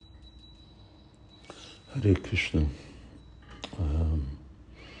Hare Krishna. Um,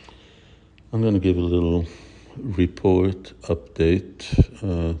 I'm going to give a little report update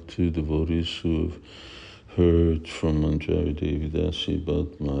to devotees who have heard from Manjari Devi Dasi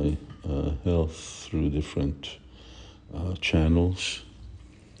about my health through different channels.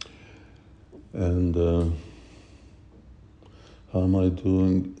 And how am I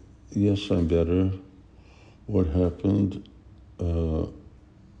doing? Yes, I'm better. What happened?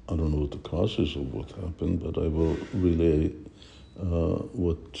 I don't know what the causes of what happened, but I will relay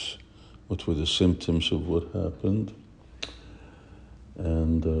what were the symptoms of what happened.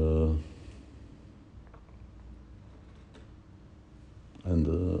 And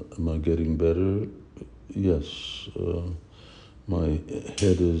am I getting better? Yes. My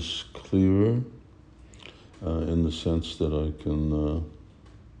head is clearer in the sense that I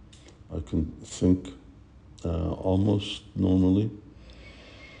can think almost normally.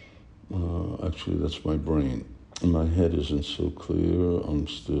 Actually, that's my brain. My head isn't so clear. I'm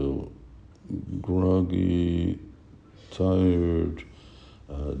still groggy, tired,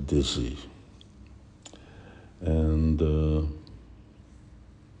 dizzy, and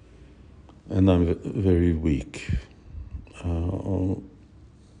I'm very weak. I'll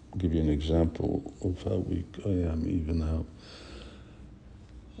give you an example of how weak I am even now.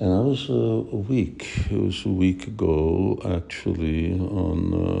 And I was weak. It was a week ago, actually,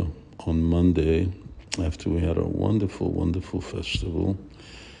 on Monday, after we had a wonderful, wonderful festival,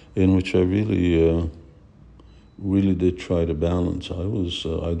 in which I really did try to balance.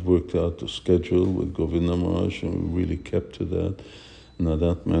 I'd worked out the schedule with Govinda Maharaj, and we really kept to that. Now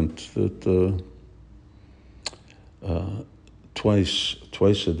that meant that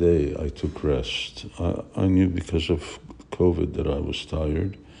twice a day I took rest. I knew because of COVID that I was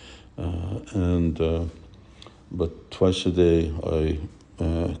tired, but twice a day I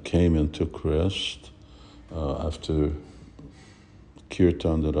came and took rest after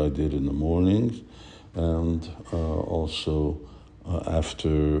kirtan that I did in the mornings, and also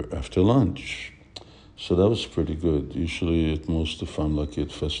after lunch. So that was pretty good. Usually at most, if I'm lucky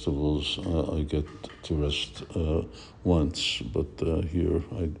at festivals, I get to rest once, but here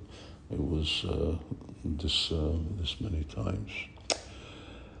it was this many times.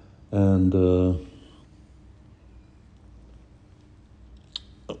 And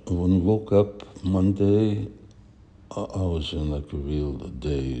when I woke up Monday, I was in like a real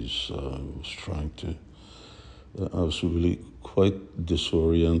daze. I was really quite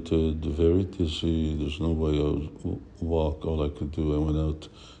disoriented, very dizzy. There's no way I would walk. All I could do, I went out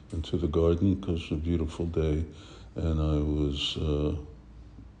into the garden because it was a beautiful day, and I was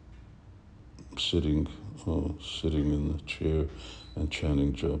sitting in the chair and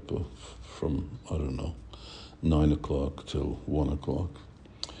chanting japa from, I don't know, 9 o'clock till 1 o'clock.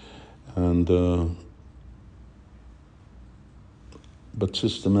 And but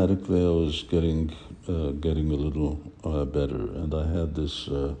systematically, I was getting a little better, and I had this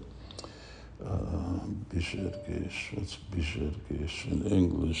Bishargesh. What's Bishargesh in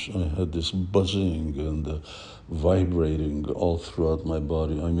English? I had this buzzing and vibrating all throughout my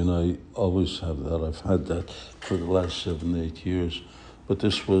body. I mean, I always have that. I've had that for the last 7-8 years, but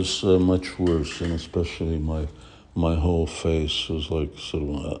this was much worse, and especially my whole face was like sort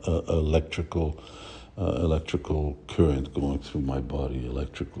of electrical current going through my body,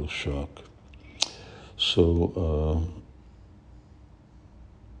 electrical shock. So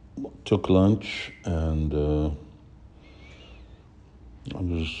took lunch, and I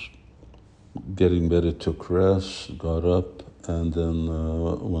was getting better, took rest, got up, and then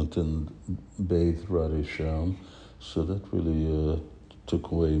went and bathed Radhe Shyam. So that really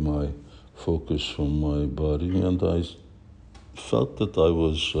took away my focus from my body, and I felt that I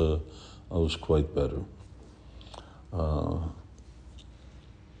was quite better.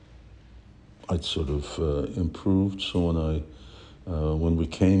 I'd sort of improved. So when we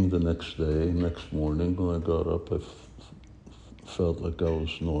came the next morning, when I got up, I felt like I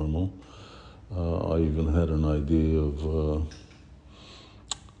was normal. I even had an idea of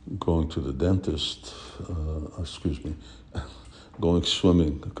going to the dentist, going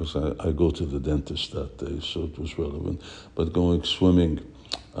swimming, because I go to the dentist that day, so it was relevant, but going swimming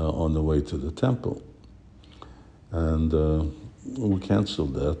on the way to the temple. And we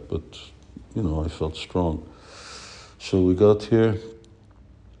canceled that, but, I felt strong. So we got here,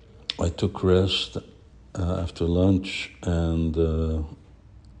 I took rest after lunch, and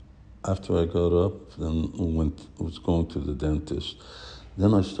after I got up, then was going to the dentist.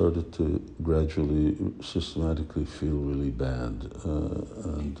 Then I started to gradually, systematically feel really bad.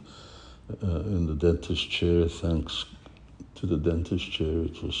 And in the dentist chair, thanks to the dentist chair.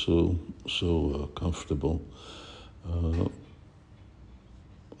 It was so comfortable. Uh,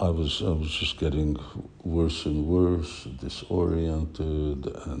 I was just getting worse and worse, disoriented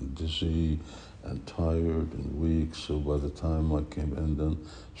and dizzy and tired and weak. So by the time I came in, then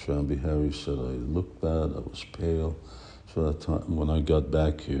Shram Bihari said I looked bad, I was pale. So that time, when I got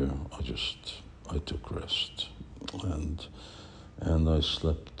back here, I took rest, and I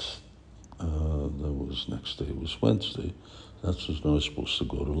slept. That was next day was Wednesday. That was when I was supposed to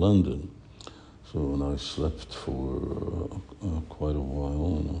go to London. So when I slept for quite a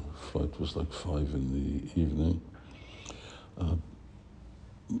while, and the flight was like 5 in the evening.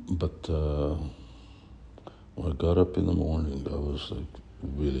 But when I got up in the morning, I was like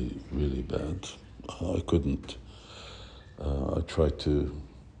really, really bad. I couldn't. I tried to.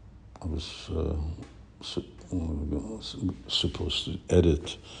 I was supposed to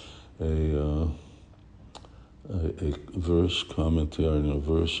edit a verse, commentary on a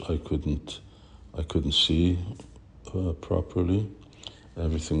verse. I couldn't see properly.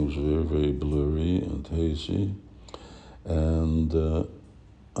 Everything was very, very blurry and hazy, and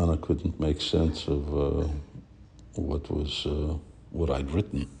I couldn't make sense of what I'd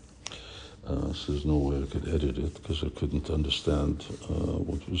written. So there's no way I could edit it because I couldn't understand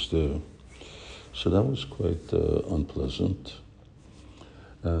what was there. So that was quite unpleasant,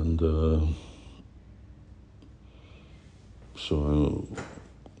 and so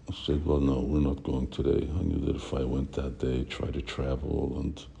I said, well, no, we're not going today. I knew that if I went that day, try to travel,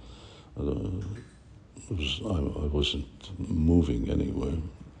 and I wasn't moving anywhere.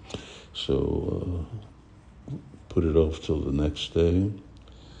 So put it off till the next day.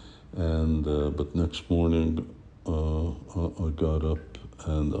 And but next morning, I got up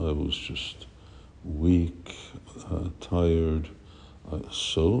and I was just weak, tired,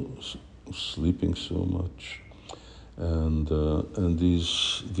 sleeping so much. And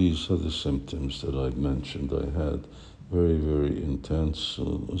these are the symptoms that I mentioned. I had very, very intense.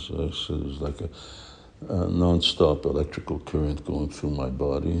 As I said, it was like a non-stop electrical current going through my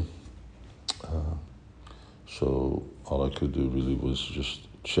body. So all I could do really was just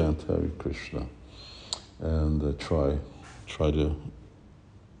chant Hare Krishna and try to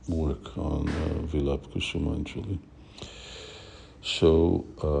work on Vilap Kusumanjali. So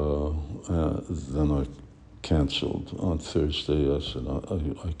then I canceled on Thursday. I said,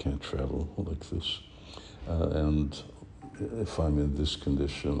 I can't travel like this. And if I'm in this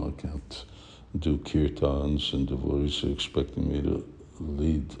condition, I can't do kirtans, and devotees are expecting me to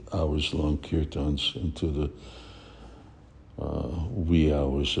lead hours-long kirtans into the wee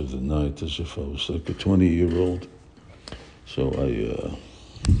hours of the night as if I was like a 20-year-old. So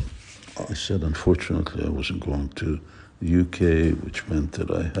I said, unfortunately, I wasn't going to the UK, which meant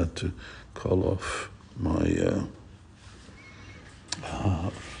that I had to call off my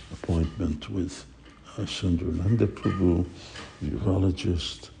appointment with Sundarananda Prabhu,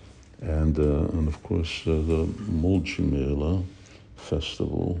 urologist, and of course the Mulji Mela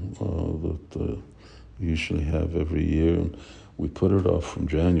festival that we usually have every year. And we put it off from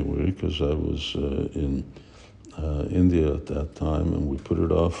January because I was in India at that time, and we put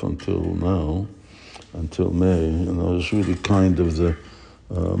it off until now, until May. And I was really kind of the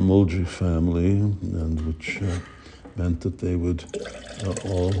Mulji family, and which meant that they would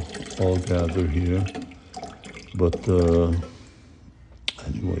all gather here. But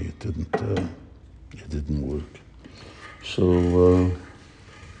anyway, it didn't work. So,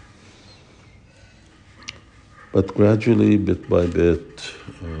 but gradually, bit by bit,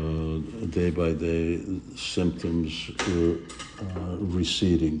 day by day, symptoms were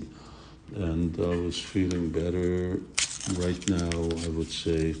receding, and I was feeling better. Right now, I would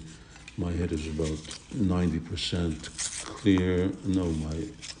say my head is about 90% clear. No,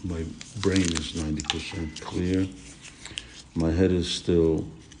 my brain is 90% clear. My head is still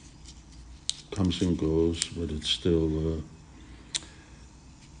comes and goes, but it's still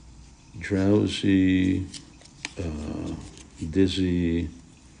drowsy, dizzy,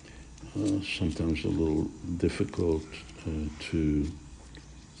 sometimes a little difficult to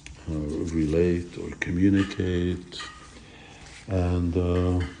relate or communicate, and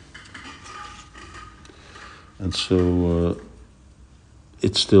so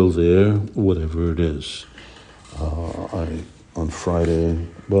it's still there, whatever it is. On Friday,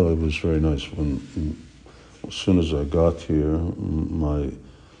 well, it was very nice as soon as I got here, my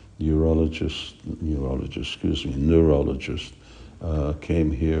neurologist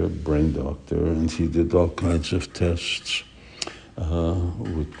came here, brain doctor, and he did all kinds of tests,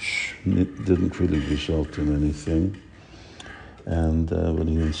 which didn't really result in anything. but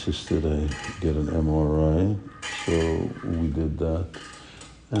he insisted I get an MRI, so we did that.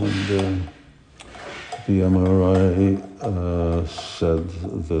 And the MRI said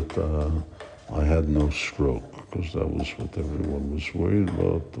that I had no stroke, because that was what everyone was worried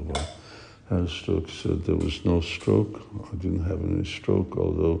about. I had a stroke. Said there was no stroke. I didn't have any stroke,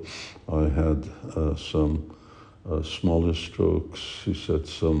 although I had some smaller strokes. He said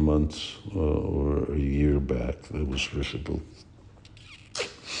some months or a year back that was visible.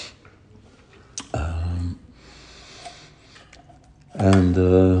 And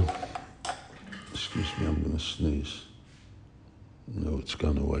excuse me, I'm going to sneeze. No, it's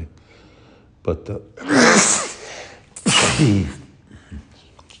gone away. But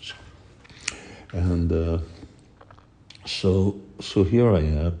and so here I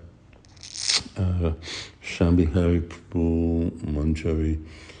am, Shambhi Hari Prabhu, Manjari,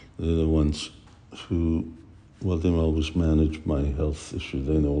 they're the ones who, well, they always manage my health issue.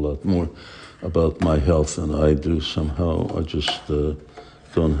 They know a lot more about my health than I do. Somehow I just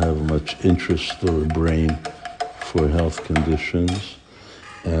don't have much interest or brain for health conditions.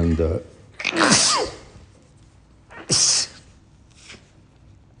 And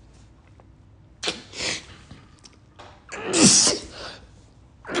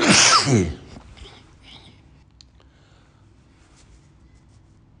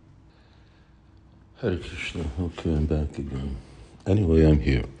Hare Krishna. Okay, I'm back again. Anyway, I'm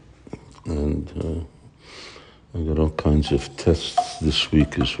here. And I got all kinds of tests this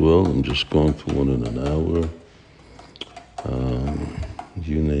week as well. I'm just going for one in an hour.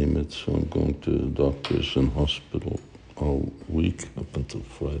 You name it. So I'm going to doctors and hospital all week up until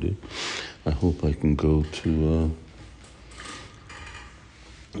Friday. I hope I can go to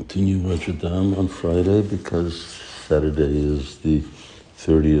New Rajadam on Friday, because Saturday is the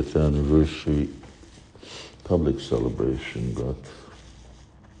 30th anniversary public celebration. Got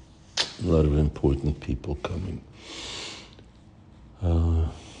a lot of important people coming. I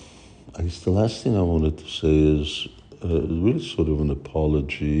guess the last thing I wanted to say is really sort of an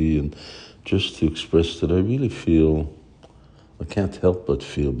apology, and just to express that I really feel, I can't help but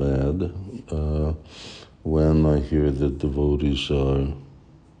feel bad when I hear that devotees are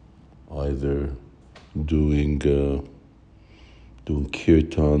either doing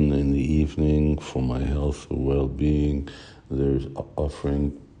kirtan in the evening for my health or well-being. They're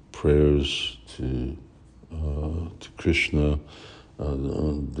offering prayers to Krishna.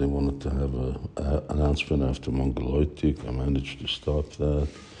 They wanted to have an announcement after Mangalartik. I managed to stop that.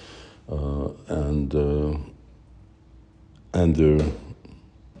 And they're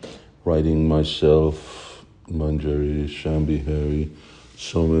writing myself, Manjari, Shambhi Hari,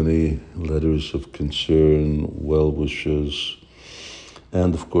 so many letters of concern, well wishes.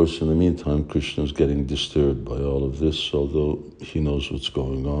 And of course, in the meantime, Krishna is getting disturbed by all of this, although he knows what's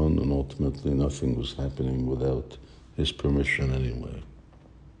going on, and ultimately nothing was happening without his permission anyway.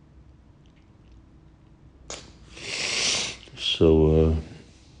 So,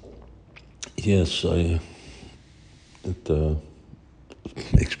 yes, it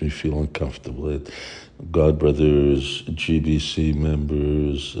makes me feel uncomfortable. Godbrothers, GBC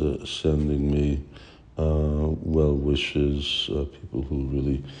members sending me well wishes, people who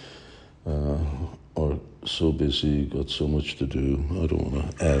really are so busy, got so much to do. I don't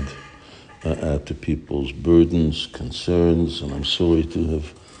want to add to people's burdens, concerns, and I'm sorry to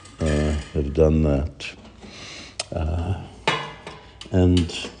have done that.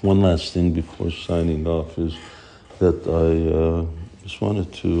 And one last thing before signing off is that I just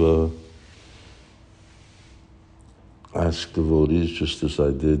wanted to ask devotees, just as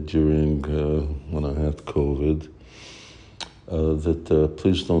I did during when I had COVID, that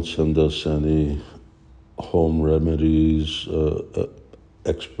please don't send us any home remedies,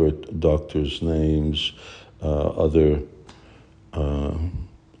 expert doctors' names, other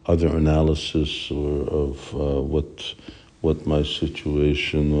analysis or of what my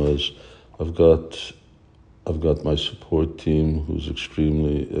situation was. I've got my support team who's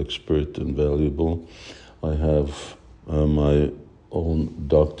extremely expert and valuable. I have my own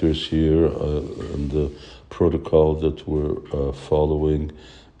doctors here and the protocol that we're following,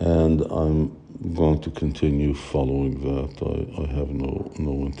 and I'm going to continue following that. I have no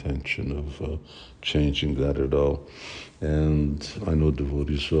intention of changing that at all. And I know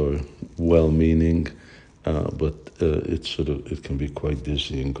devotees are well-meaning, but it can be quite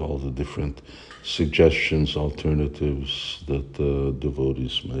dizzying, all the different suggestions, alternatives that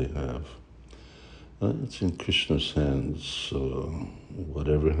devotees may have. It's in Krishna's hands. So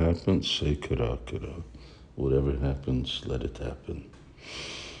whatever happens, say kara kara. Whatever happens, let it happen.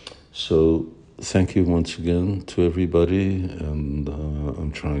 So thank you once again to everybody, and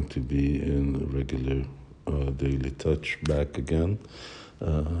I'm trying to be in regular daily touch back again.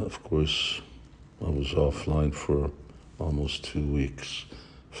 Of course, I was offline for almost 2 weeks,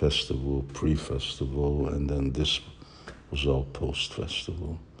 festival, pre-festival, and then this was all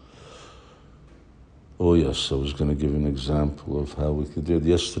post-festival. Oh yes, I was going to give an example of how we could do it.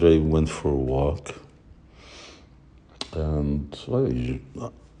 Yesterday we went for a walk, and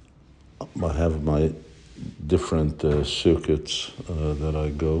I have my different circuits that I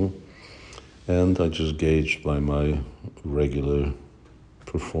go, and I just gauge by my regular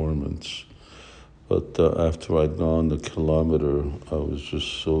performance. But after I'd gone a kilometer, I was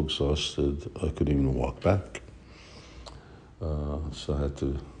just so exhausted I couldn't even walk back. So I had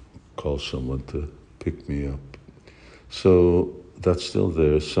to call someone to pick me up. So that's still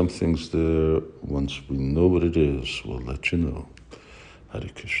there. Something's there. Once we know what it is, we'll let you know. Hare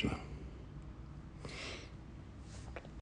Krishna.